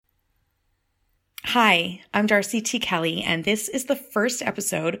Hi, I'm Darcy T. Kelly, and this is the first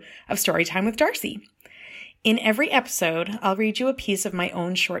episode of Storytime with Darcy. In every episode, I'll read you a piece of my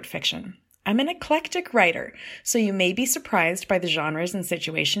own short fiction. I'm an eclectic writer, so you may be surprised by the genres and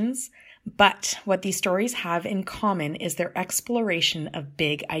situations, but what these stories have in common is their exploration of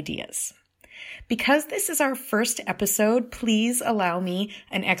big ideas. Because this is our first episode, please allow me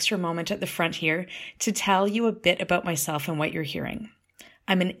an extra moment at the front here to tell you a bit about myself and what you're hearing.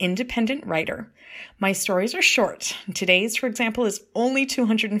 I'm an independent writer. My stories are short. Today's, for example, is only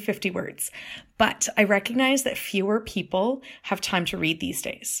 250 words, but I recognize that fewer people have time to read these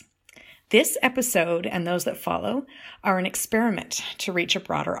days. This episode and those that follow are an experiment to reach a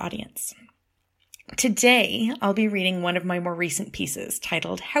broader audience. Today, I'll be reading one of my more recent pieces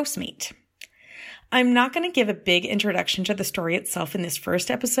titled Housemate. I'm not going to give a big introduction to the story itself in this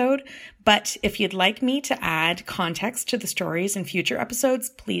first episode, but if you'd like me to add context to the stories in future episodes,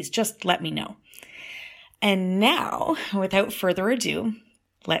 please just let me know. And now, without further ado,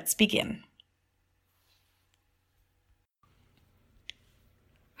 let's begin.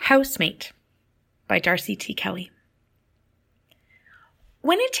 Housemate by Darcy T. Kelly.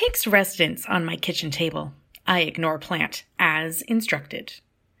 When it takes residence on my kitchen table, I ignore plant as instructed.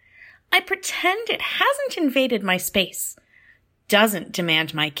 I pretend it hasn't invaded my space, doesn't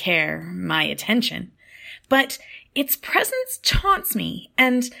demand my care, my attention, but its presence taunts me,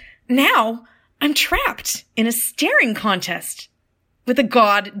 and now I'm trapped in a staring contest with a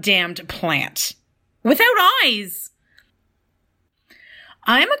goddamned plant without eyes.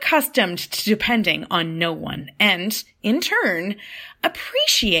 I'm accustomed to depending on no one and, in turn,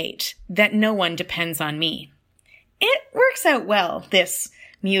 appreciate that no one depends on me. It works out well, this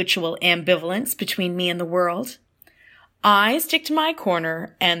mutual ambivalence between me and the world. I stick to my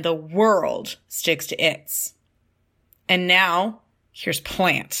corner and the world sticks to its. And now, here's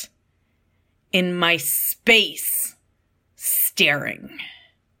Plant in my space, staring.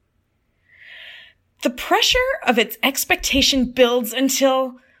 The pressure of its expectation builds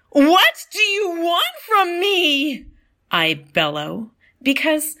until, "What do you want from me?" I bellow,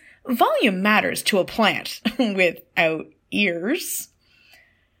 because volume matters to a plant without ears.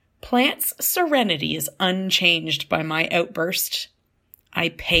 Plant's serenity is unchanged by my outburst. I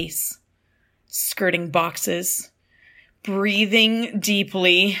pace, skirting boxes, breathing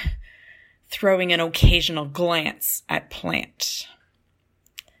deeply, throwing an occasional glance at Plant.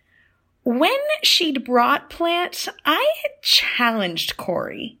 When she'd brought Plant, I had challenged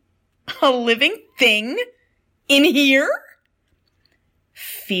Corey. A living thing? In here?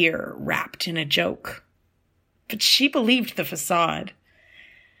 Fear wrapped in a joke. But she believed the facade.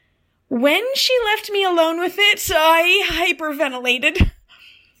 When she left me alone with it, I hyperventilated.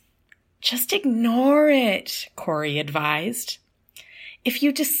 "Just ignore it," Corey advised. "If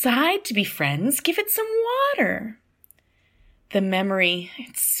you decide to be friends, give it some water." The memory,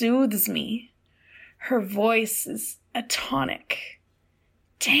 it soothes me. Her voice is a tonic.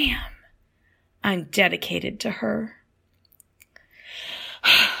 Damn, I'm dedicated to her.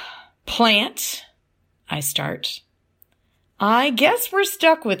 "Plant," I start. "I guess we're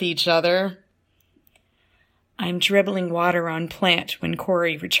stuck with each other." I'm dribbling water on Plant when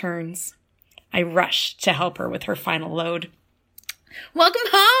Corey returns. I rush to help her with her final load. "Welcome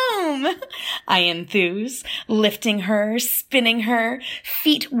home," I enthuse, lifting her, spinning her,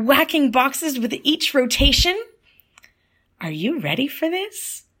 feet whacking boxes with each rotation. "Are you ready for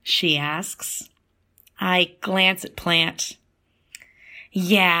this?" she asks. I glance at Plant.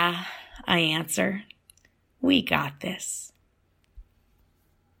 "Yeah," I answer. "We got this."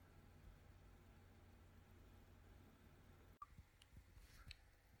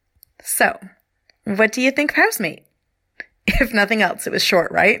 So, what do you think of Housemate? If nothing else, it was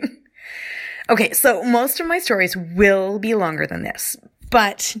short, right? Okay, so most of my stories will be longer than this,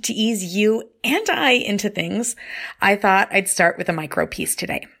 but to ease you and I into things, I thought I'd start with a micro piece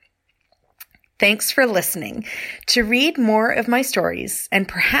today. Thanks for listening. To read more of my stories and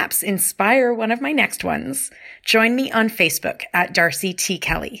perhaps inspire one of my next ones, join me on Facebook at Darcy T.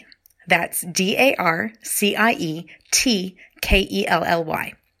 Kelly. That's DarcieTkelly.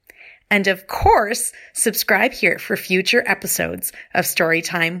 And of course, subscribe here for future episodes of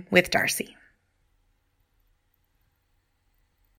Storytime with Darcy.